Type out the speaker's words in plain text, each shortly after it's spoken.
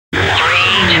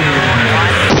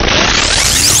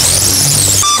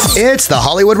It's the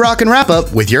Hollywood Rockin'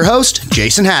 Wrap-Up with your host,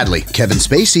 Jason Hadley. Kevin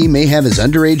Spacey may have his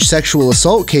underage sexual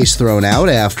assault case thrown out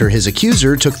after his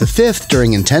accuser took the fifth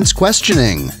during intense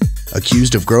questioning.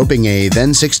 Accused of groping a then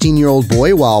 16-year-old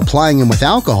boy while plying him with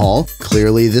alcohol,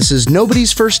 clearly this is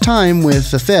nobody's first time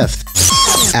with the fifth.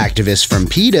 Activists from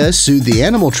PETA sued the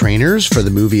animal trainers for the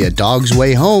movie A Dog's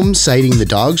Way Home, citing the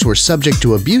dogs were subject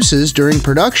to abuses during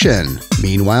production.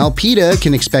 Meanwhile, PETA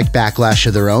can expect backlash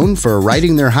of their own for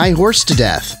riding their high horse to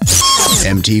death.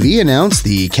 MTV announced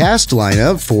the cast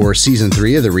lineup for Season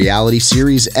 3 of the reality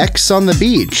series X on the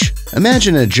Beach.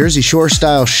 Imagine a Jersey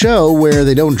Shore-style show where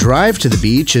they don't drive to the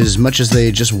beach as much as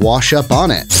they just wash up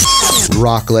on it.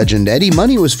 Rock legend Eddie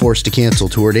Money was forced to cancel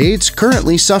tour dates,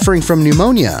 currently suffering from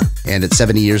pneumonia, and at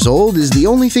 70 years old is the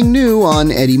only thing new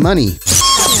on Eddie Money.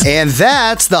 And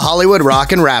that's the Hollywood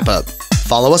Rockin' Wrap-Up.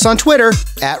 Follow us on Twitter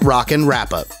 @Rockin'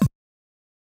 Wrap-Up.